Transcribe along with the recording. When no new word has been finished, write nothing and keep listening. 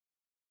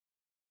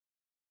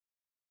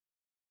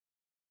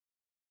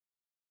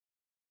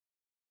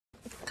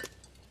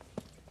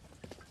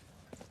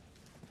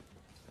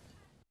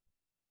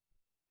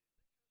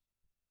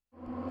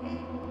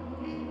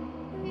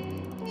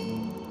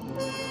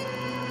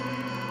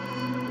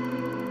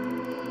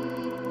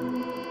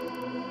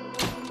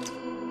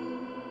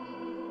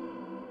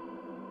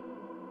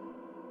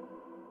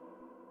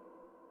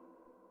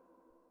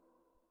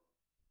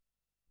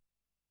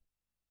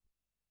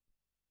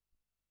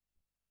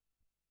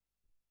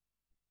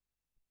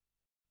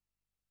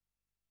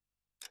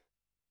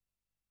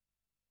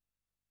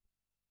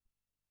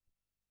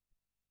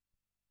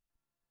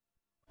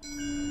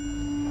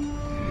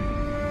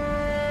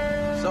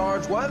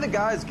Sarge, why are the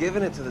guys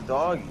giving it to the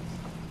doggies?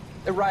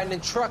 They're riding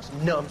in trucks,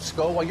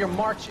 numbskull, while you're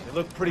marching. They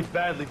look pretty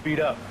badly beat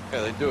up.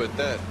 Yeah, they do it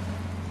then.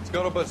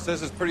 Scuttlebutt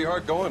says it's pretty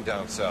hard going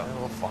down south. Well,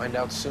 we'll find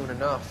out soon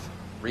enough.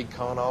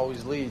 Recon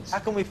always leads. How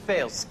can we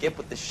fail? Skip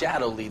with the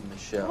Shadow leading the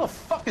show. Who the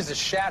fuck is a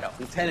shadow?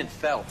 Lieutenant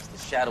Phelps, the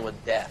Shadow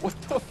of Death. What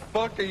the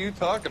fuck are you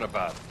talking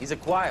about? He's a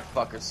quiet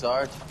fucker,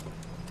 Sarge.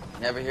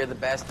 Never hear the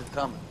bastard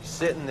coming. You're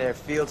sitting there,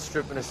 field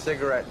stripping a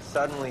cigarette, and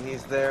suddenly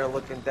he's there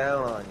looking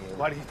down on you.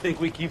 Why do you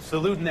think we keep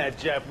saluting that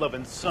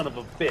Jap-loving son of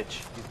a bitch?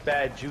 He's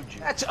bad juju.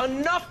 That's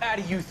enough out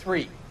of you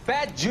three.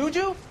 Bad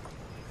juju?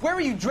 Where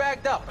were you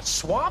dragged up? A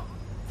swamp?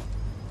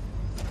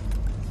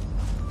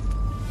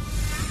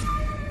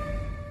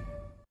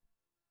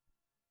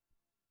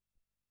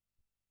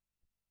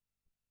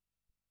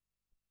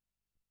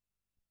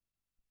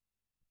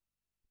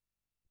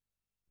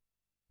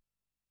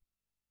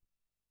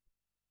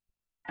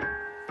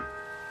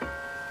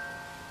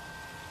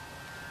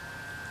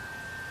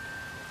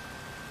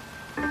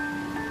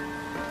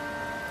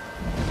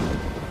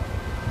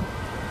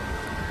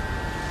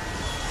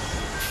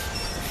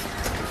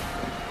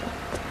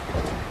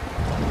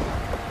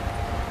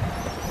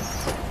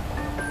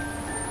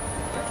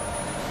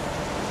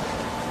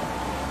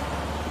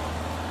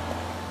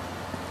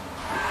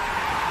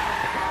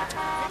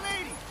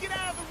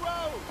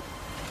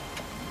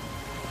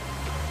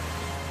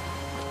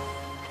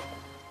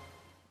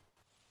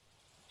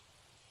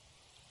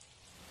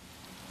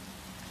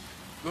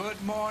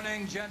 Good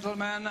morning,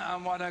 gentlemen,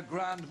 and what a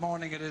grand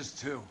morning it is,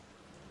 too.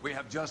 We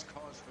have just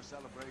cause for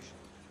celebration.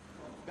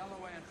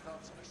 Galloway and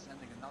Phelps are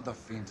sending another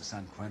fiend to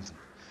San Quentin.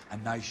 A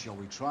nice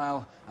showy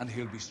trial, and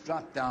he'll be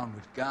strapped down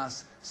with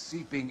gas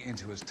seeping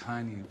into his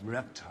tiny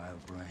reptile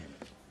brain.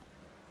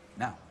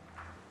 Now,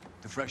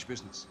 to fresh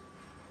business.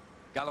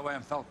 Galloway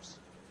and Phelps,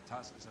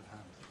 task is at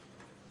hand.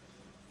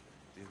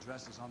 The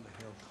address is on the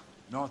hill,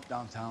 north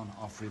downtown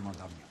off Fremont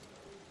Avenue.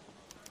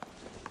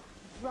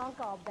 Drunk,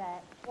 I'll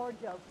bet, or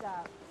joked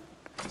up.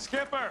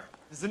 Skipper,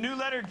 is the new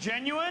letter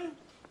genuine?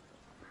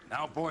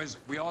 Now, boys,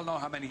 we all know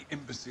how many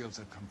imbeciles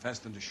have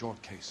confessed in the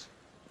short case.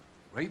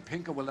 Ray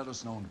Pinker will let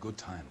us know in good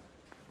time.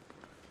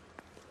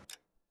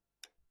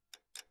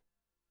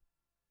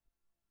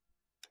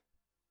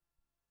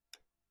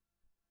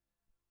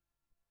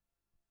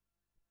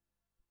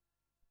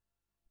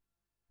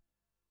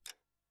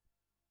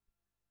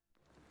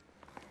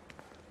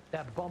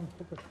 That bum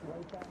took a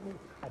swipe at me.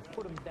 I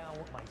put him down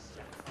with my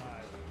sack.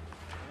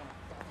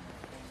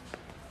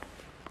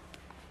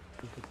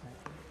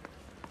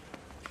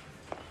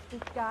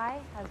 This guy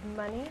has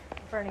money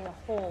burning a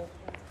hole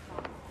in his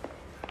pocket.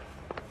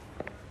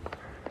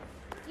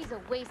 He's a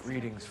waste.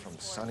 Greetings from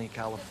sunny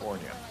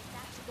California.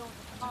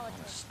 I want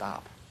to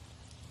stop.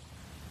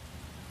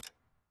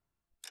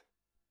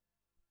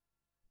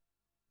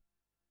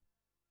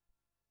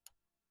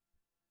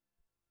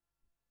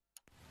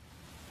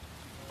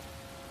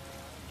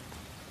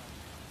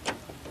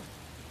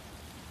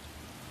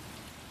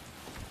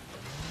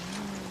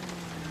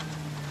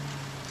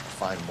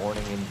 Fine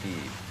morning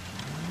indeed.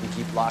 We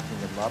keep locking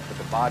them up, but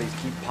the bodies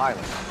keep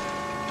piling.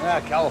 Yeah,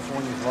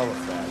 California's low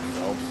with that,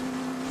 Phelps.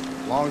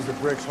 As long as the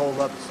bricks hold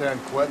up at San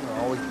Quentin,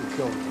 there'll always be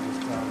killers in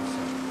this town.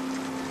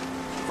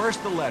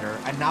 First the letter,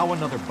 and now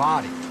another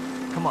body.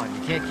 Come on,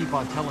 you can't keep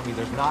on telling me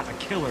there's not a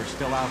killer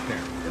still out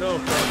there. You know,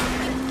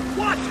 Phelps.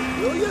 Watch it,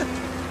 will you?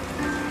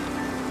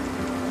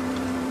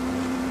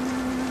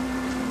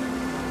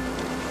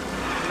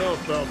 You know,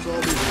 Phelps,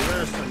 all these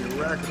arrests on your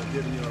record are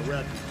giving you a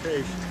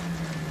reputation.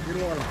 You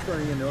don't want them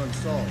turning into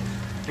unsolved.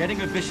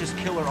 Getting a vicious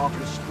killer off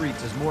the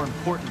streets is more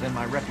important than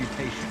my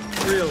reputation.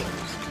 Really?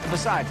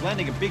 Besides,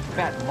 landing a big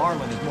fat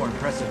marlin is more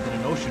impressive than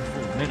an ocean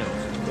full of minnows.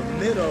 The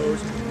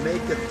minnows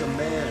make it the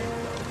man,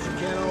 Phelps. You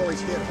can't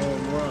always hit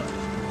home runs.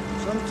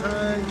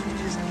 Sometimes you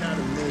just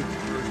gotta make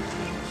first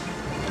base.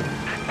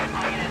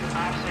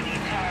 Officer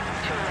detail,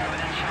 211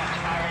 and shots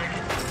fired.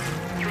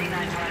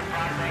 391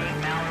 Broadway,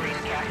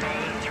 Mallory's Cafe,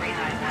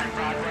 391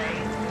 Broadway.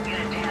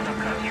 Unit to handle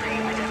code 3,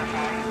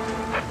 identify.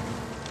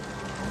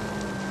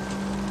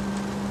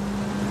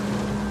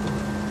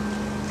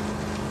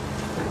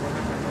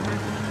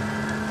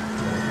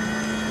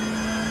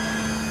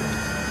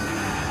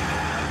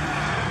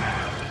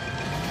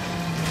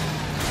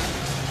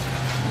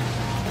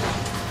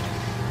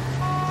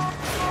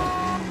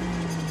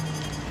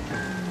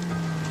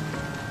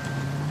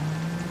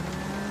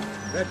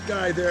 That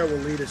guy there will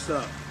lead us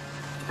up.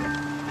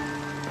 I'm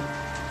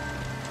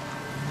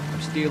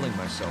steeling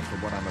myself for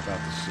what I'm about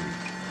to see.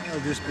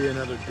 That'll just be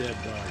another dead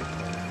body,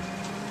 Cole.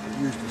 We're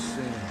used to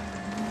seeing them.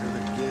 They're the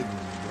gig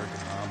when you work in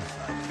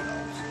homicide,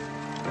 Phelps.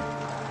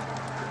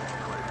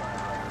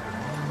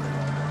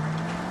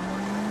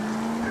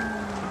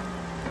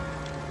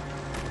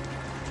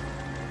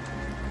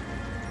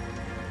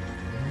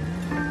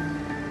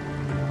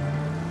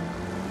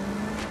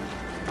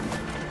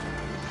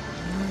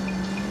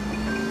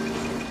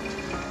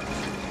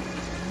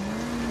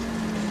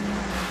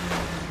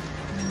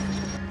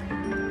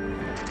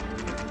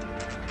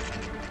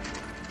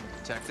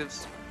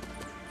 Detectives?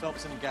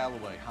 Phelps and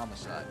Galloway,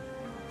 homicide.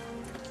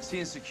 Scene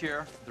is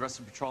secure. The rest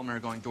of the patrolmen are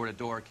going door to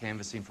door,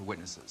 canvassing for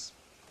witnesses.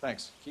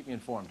 Thanks. Keep me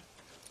informed.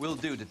 Will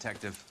do,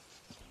 Detective.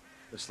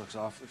 This looks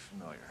awfully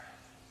familiar.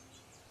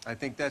 I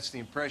think that's the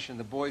impression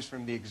the boys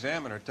from the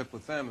Examiner took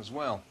with them as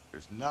well.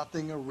 There's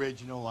nothing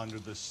original under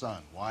the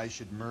sun. Why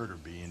should murder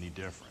be any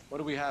different? What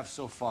do we have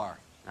so far?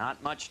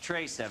 Not much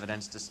trace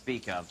evidence to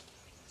speak of.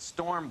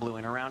 Storm blew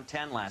in around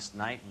 10 last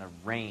night, and the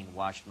rain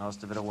washed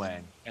most of it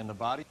away. And the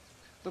body?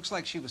 Looks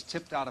like she was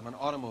tipped out of an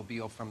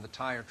automobile from the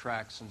tire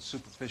tracks and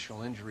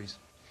superficial injuries.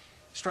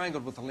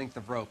 Strangled with a length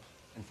of rope.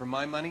 And for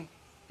my money,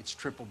 it's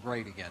triple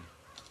grade again.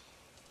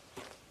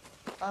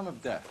 Time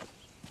of death?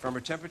 From her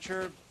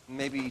temperature,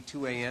 maybe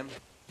 2 a.m.,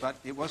 but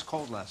it was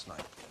cold last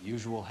night.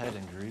 Usual head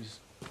injuries.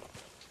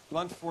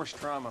 Blunt force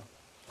trauma.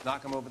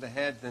 Knock him over the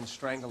head, then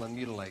strangle and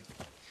mutilate.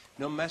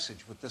 No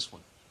message with this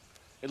one.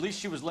 At least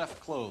she was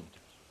left clothed.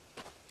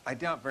 I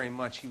doubt very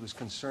much he was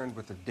concerned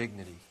with her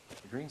dignity.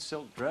 The green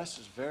silk dress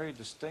is very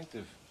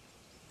distinctive.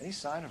 Any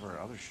sign of her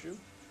other shoe?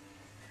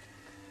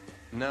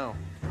 No.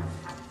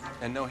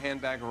 And no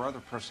handbag or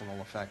other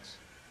personal effects.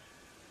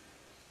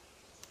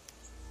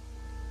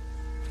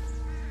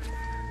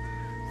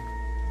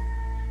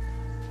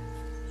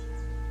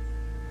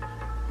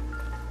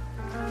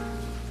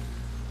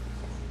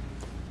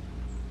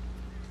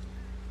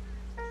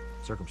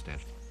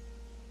 Circumstantial.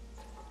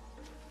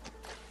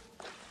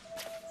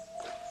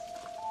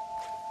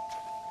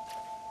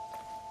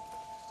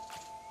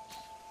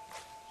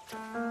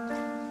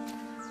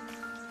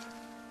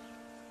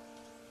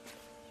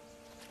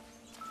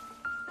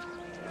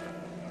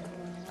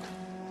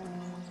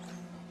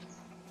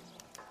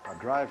 Our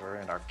driver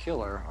and our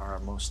killer are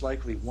most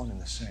likely one and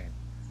the same.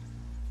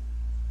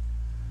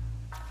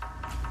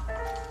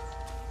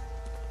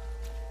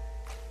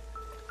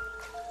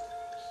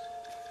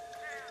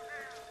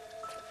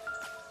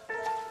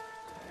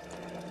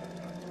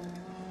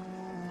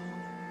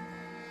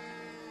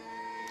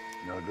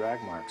 No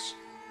drag marks.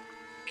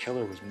 The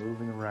killer was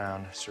moving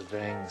around,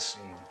 surveying the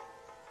scene.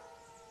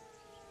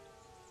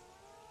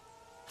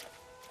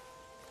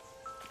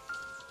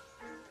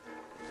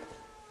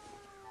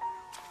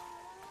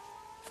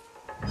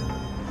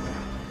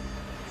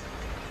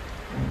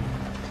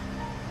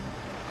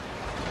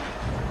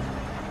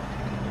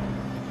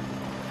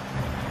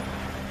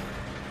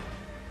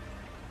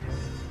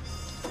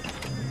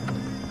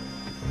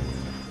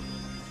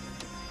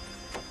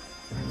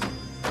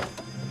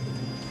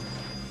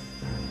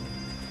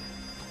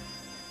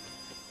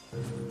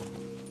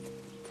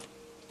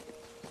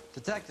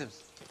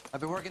 Detectives, I've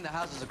been working the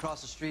houses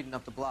across the street and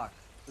up the block.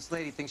 This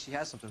lady thinks she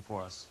has something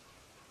for us.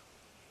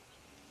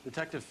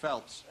 Detective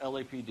Phelps,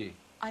 LAPD.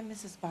 I'm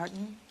Mrs.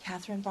 Barton,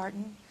 Catherine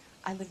Barton.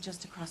 I live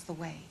just across the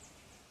way.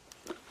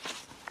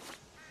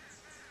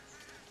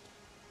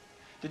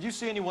 Did you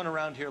see anyone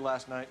around here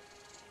last night?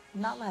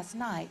 Not last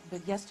night,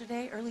 but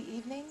yesterday, early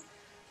evening,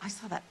 I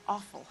saw that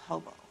awful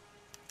hobo.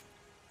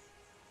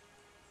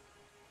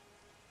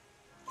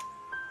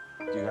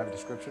 Do you have a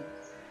description?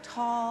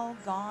 Tall,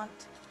 gaunt,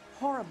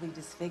 horribly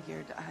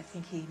disfigured. I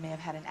think he may have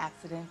had an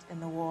accident in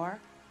the war.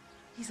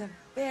 He's a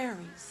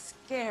very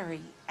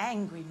scary,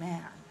 angry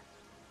man.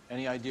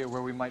 Any idea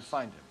where we might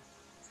find him?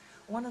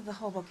 One of the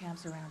hobo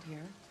camps around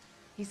here.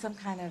 He's some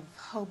kind of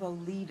hobo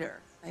leader.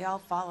 They all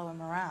follow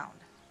him around.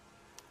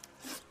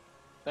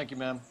 Thank you,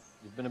 ma'am.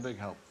 You've been a big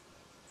help.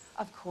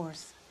 Of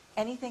course.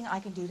 Anything I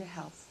can do to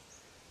help.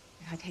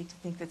 I'd hate to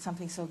think that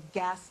something so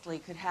ghastly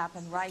could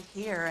happen right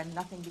here and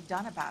nothing be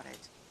done about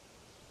it.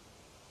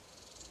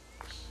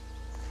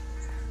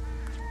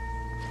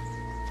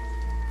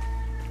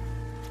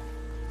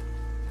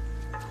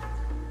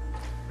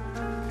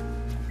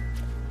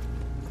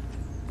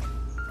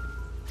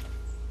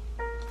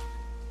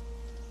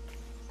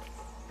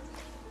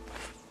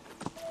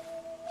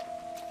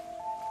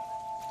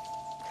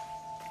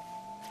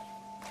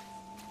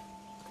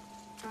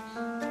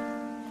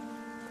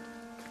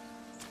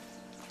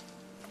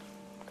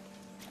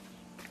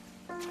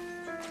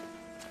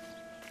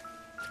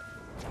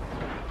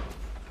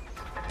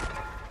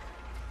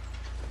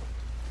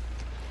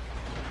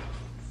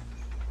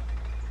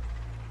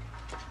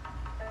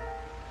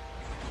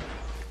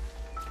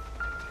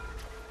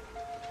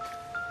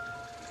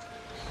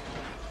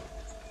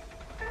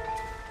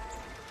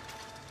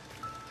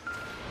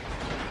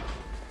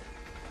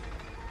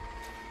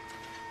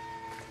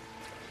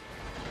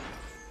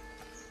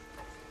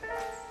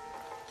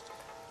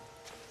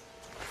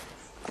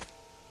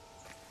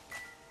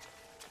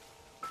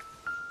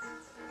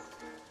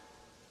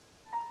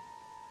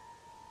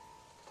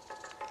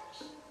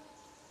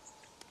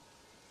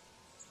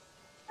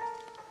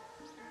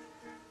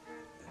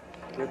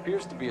 There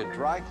appears to be a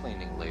dry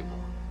cleaning label.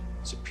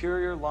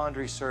 Superior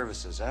Laundry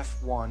Services,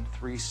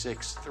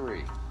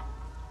 F1363.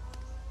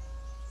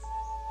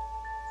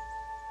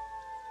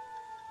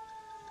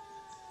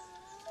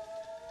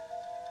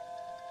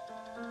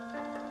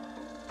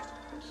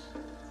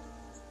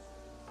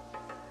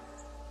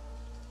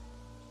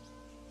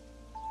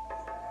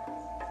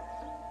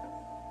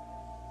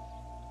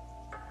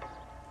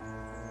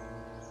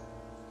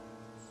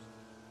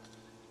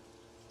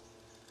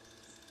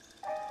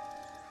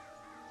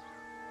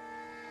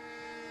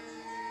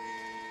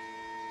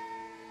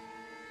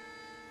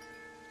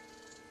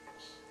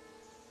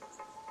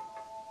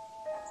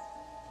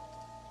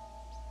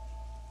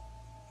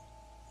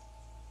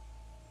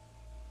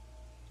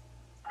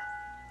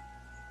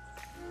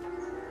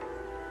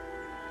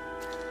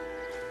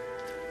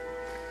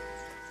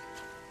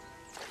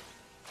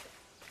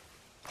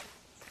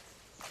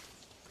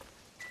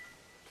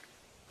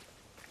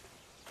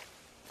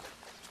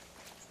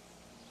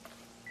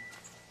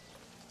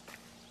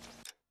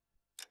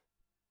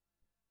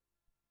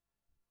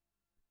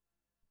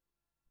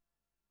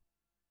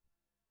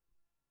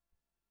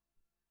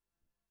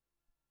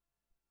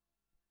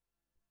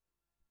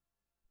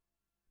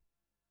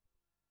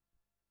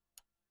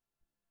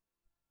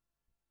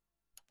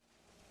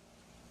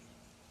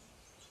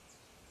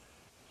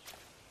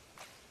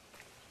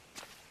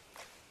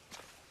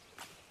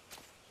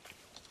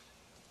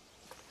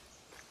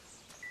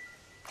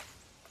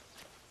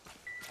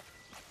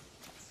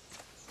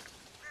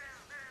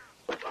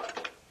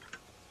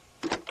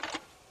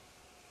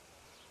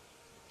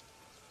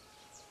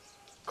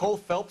 Cole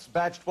Phelps,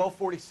 badge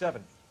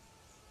 1247.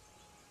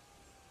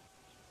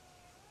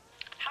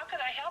 How could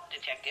I help,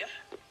 Detective?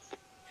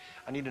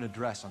 I need an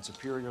address on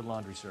Superior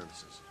Laundry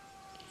Services.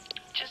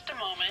 Just a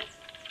moment.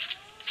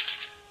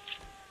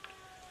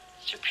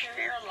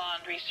 Superior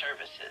Laundry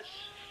Services,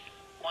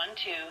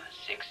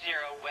 1260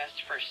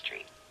 West 1st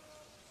Street.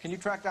 Can you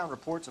track down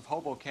reports of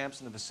hobo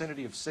camps in the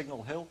vicinity of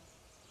Signal Hill?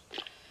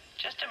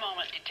 Just a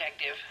moment,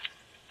 Detective.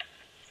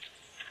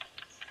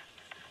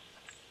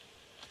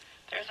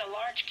 There's a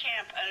large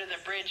camp under the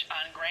bridge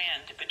on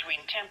Grand between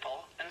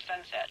Temple and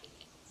Sunset.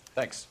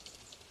 Thanks.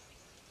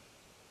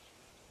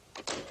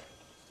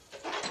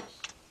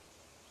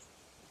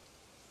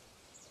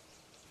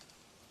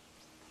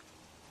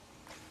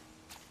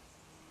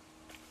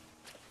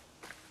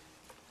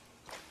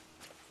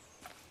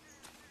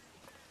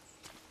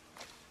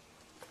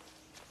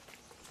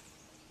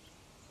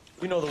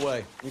 You know the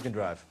way. You can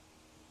drive.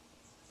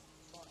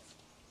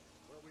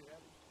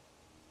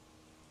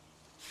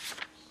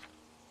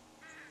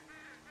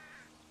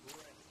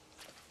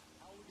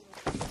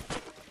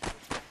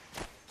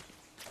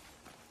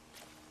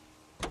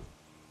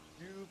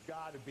 You've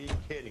got to be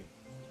kidding.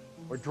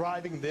 We're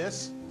driving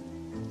this?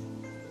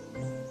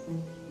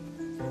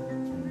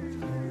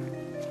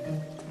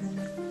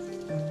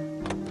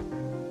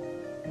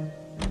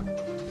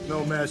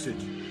 No message.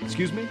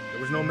 Excuse me?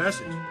 There was no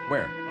message.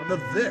 Where? On the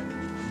Vic.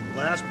 The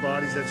last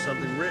bodies had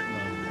something written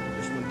on them.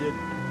 This one didn't.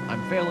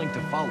 I'm failing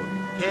to follow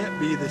you. Can't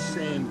be the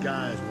same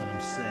guy is what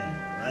I'm saying,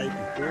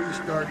 right? Before you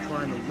start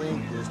trying to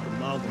link this to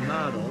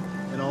Maldonado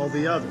and all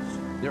the others.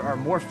 There are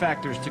more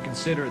factors to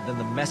consider than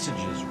the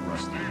messages,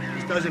 Rusty.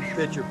 This doesn't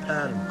fit your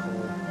pattern,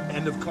 Cole.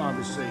 End of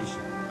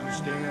conversation.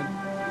 Understand?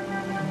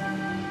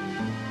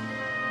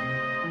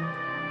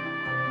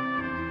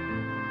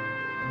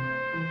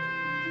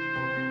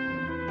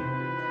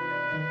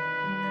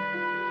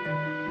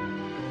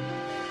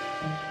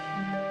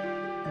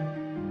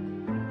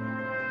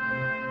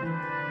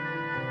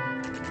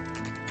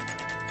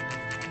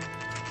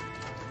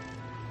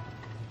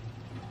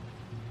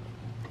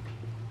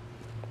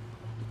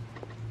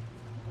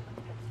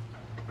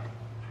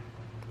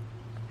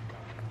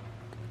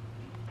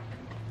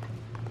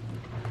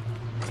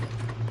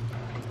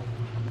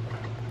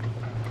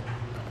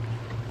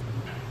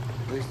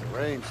 At least the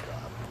rain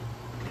stopped.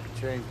 You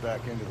can change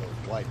back into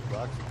those white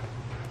bucks.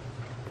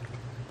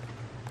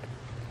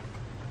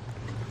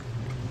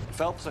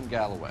 Phelps and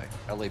Galloway,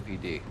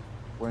 LAPD.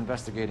 We're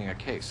investigating a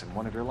case, and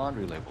one of your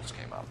laundry labels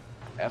came up.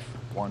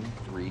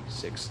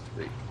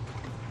 F1363.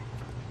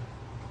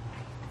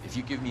 If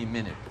you give me a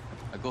minute,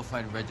 I'll go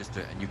find a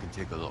register and you can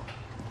take a look.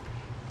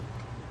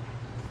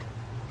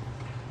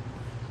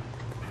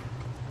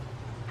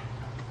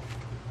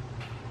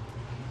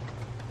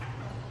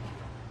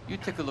 You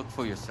take a look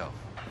for yourself.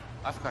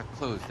 I've got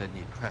clothes that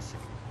need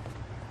pressing.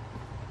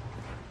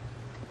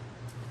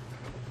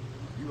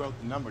 You wrote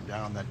the number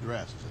down on that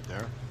dress, is it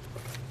there?